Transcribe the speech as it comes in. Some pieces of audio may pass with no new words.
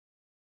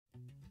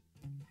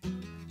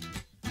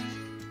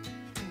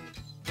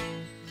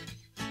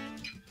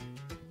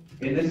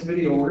In this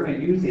video, we're going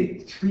to use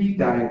a tree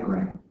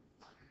diagram.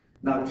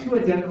 Now, two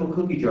identical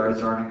cookie jars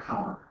are on a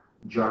counter.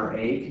 Jar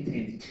A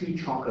contains 2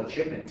 chocolate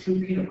chip and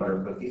 2 peanut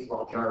butter cookies,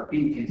 while jar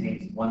B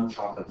contains 1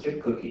 chocolate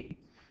chip cookie.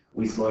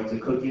 We select a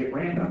cookie at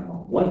random.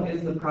 What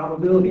is the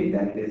probability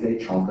that it is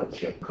a chocolate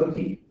chip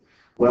cookie?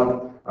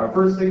 Well, our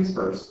first things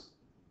first,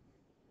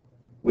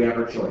 we have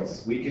our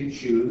choice. We can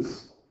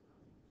choose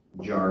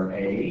jar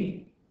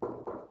A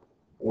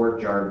or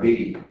jar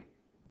B.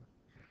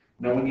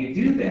 Now, when you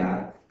do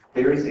that,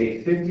 there is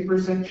a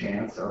 50%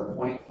 chance, or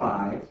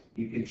 0.5,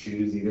 you can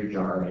choose either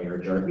jar A or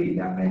jar B.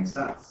 That makes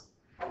sense.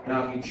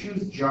 Now, if you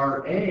choose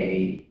jar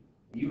A,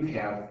 you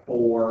have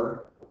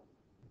 4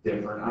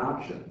 different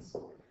options.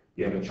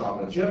 You have a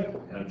chocolate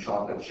chip and a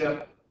chocolate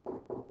chip,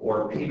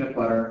 or peanut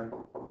butter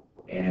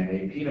and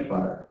a peanut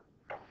butter.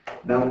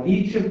 Now,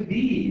 each of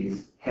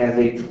these has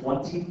a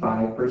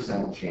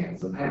 25%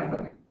 chance of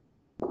happening.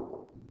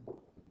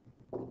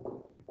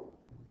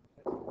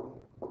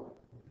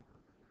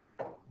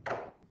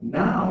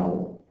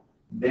 Now,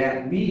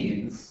 that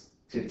means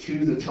to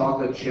choose a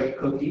chocolate chip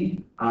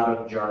cookie out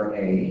of jar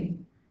A,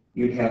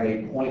 you'd have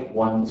a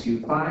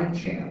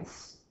 0.125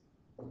 chance.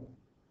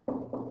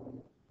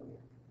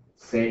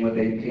 Same with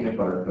a peanut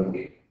butter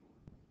cookie.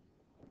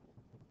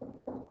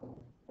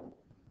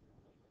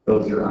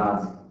 Those are your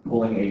odds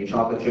pulling a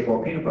chocolate chip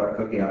or peanut butter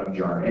cookie out of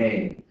jar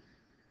A.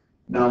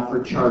 Now for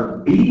jar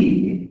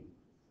B,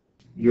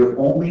 your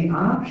only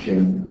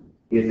option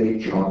is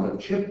a chocolate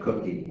chip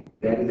cookie.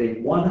 That is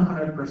a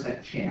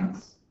 100%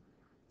 chance.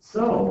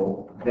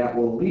 So that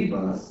will leave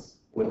us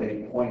with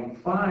a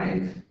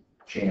 0.5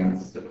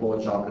 chance to pull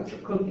a chocolate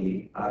chip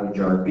cookie out of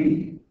jar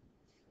B.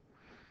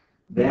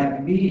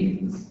 That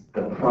means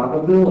the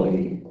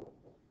probability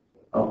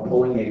of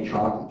pulling a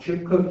chocolate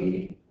chip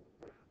cookie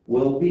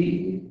will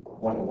be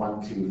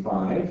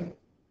 0.125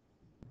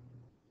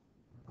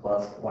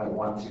 plus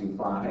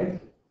 0.125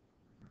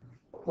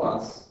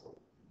 plus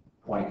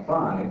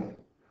 0.5,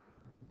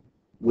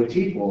 which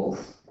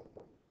equals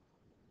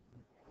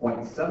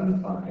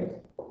 0.75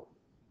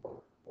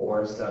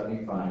 or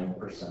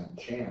 75%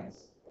 chance.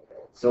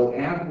 So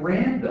at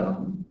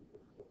random,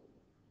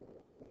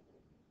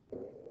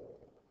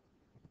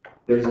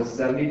 there's a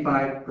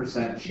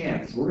 75%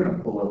 chance we're going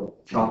to pull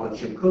a chocolate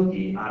chip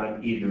cookie out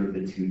of either of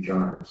the 2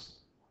 jars.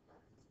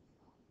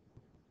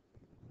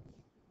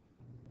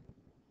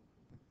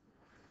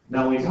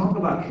 Now, when we talk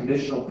about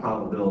conditional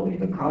probability,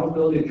 the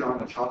probability of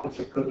drawing a chocolate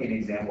chip cookie in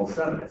example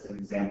 7 is an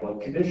example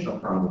of conditional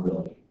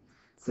probability,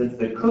 since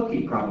the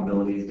cookie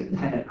probability is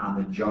dependent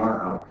on the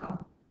jar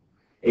outcome.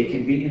 A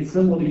convenient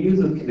symbol to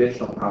use with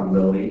conditional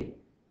probability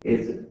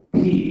is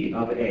P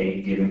of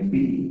A given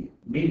B,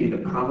 meaning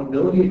the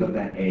probability of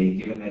event A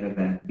given that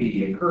event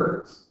B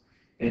occurs.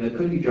 In the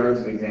cookie jars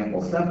of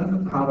example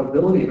 7, the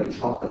probability of a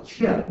chocolate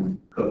chip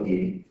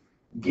cookie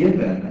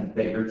given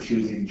that you're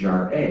choosing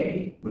jar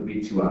A would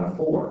be 2 out of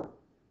 4.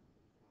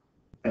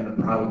 And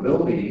the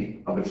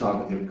probability of a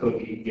chocolate chip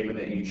cookie given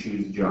that you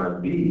choose jar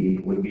B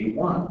would be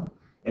 1.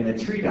 In the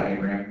tree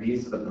diagram,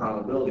 these are the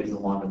probabilities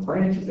along the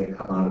branches that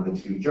come out of the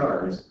 2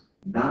 jars,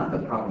 not the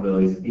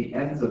probabilities at the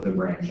ends of the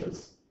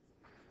branches.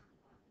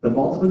 The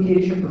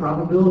multiplication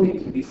probability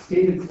can be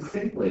stated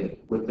succinctly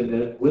with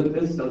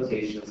this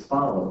notation as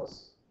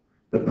follows.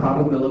 The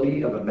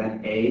probability of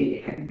event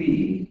A and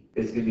B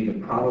is going to be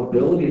the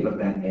probability of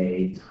event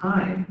A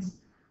times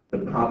the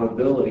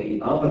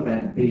probability of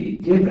event B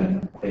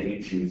given that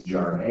you choose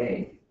jar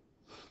A.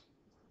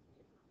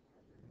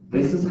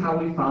 This is how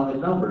we found the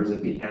numbers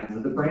at the ends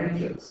of the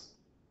branches.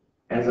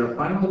 As our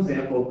final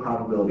example of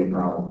probability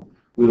problem,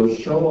 we will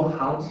show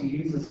how to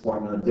use this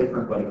formula in a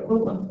different but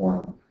equivalent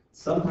form,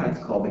 sometimes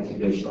called the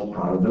conditional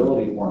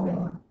probability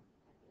formula.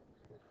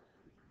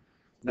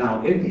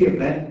 Now, if the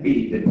event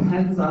B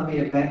depends on the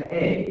event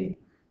A,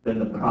 then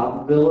the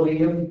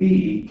probability of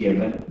B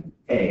given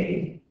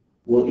A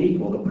will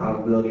equal the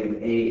probability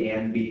of A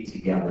and B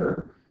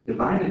together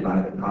divided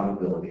by the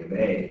probability of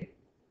A.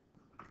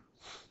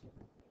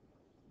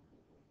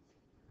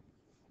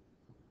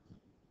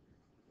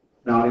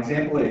 Now, in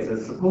example 8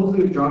 says, suppose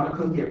we've drawn a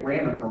cookie at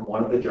random from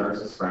one of the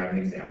jars described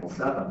in example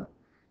 7.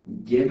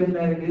 Given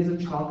that it is a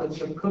chocolate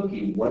chip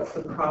cookie, what's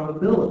the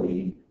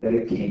probability that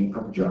it came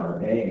from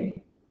jar A?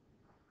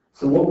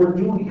 So what we're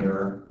doing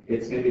here,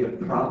 it's going to be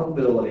the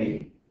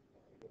probability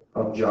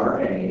of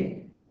jar A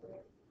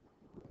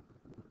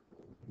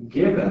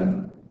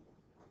given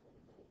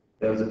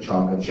there's a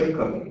chocolate chip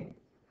cookie.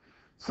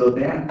 So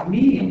that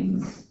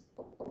means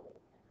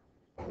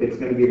it's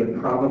going to be the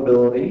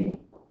probability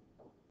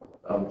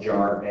of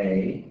jar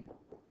A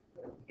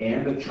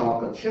and a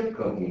chocolate chip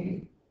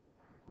cookie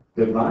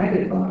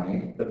divided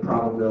by the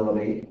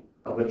probability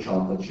of a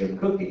chocolate chip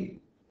cookie.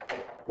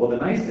 Well, the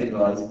nice thing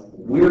was,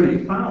 we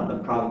already found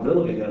the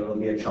probability that it will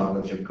be a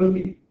chocolate chip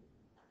cookie.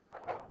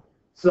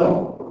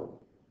 So,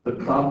 the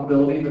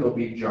probability that it will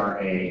be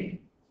jar A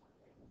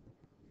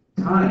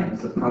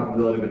times the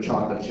probability of a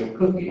chocolate chip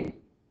cookie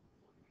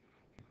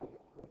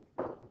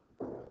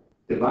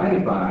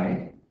divided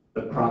by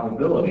the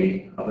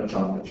probability of a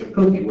chocolate chip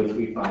cookie, which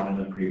we found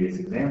in the previous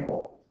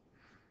example.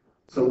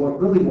 So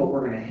what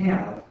we're going to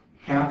have,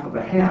 half of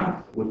a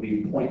half would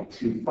be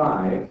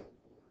 0.25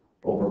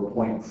 over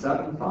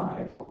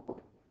 0.75.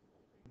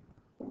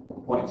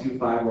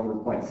 0.25 over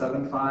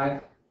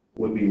 0.75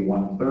 would be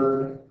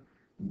 1/3.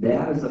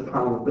 That is the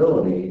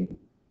probability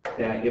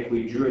that if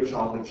we drew a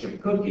chocolate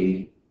chip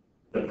cookie,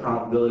 the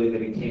probability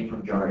that it came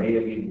from jar A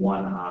would be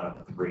 1 out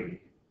of 3,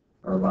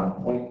 or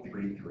about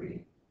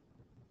 0.33.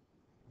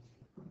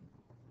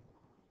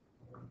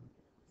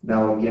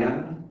 Now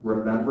again,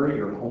 remember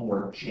your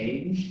homework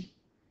changed.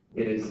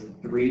 It is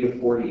 3 to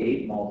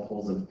 48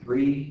 multiples of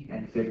 3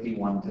 and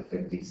 51 to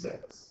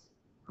 56.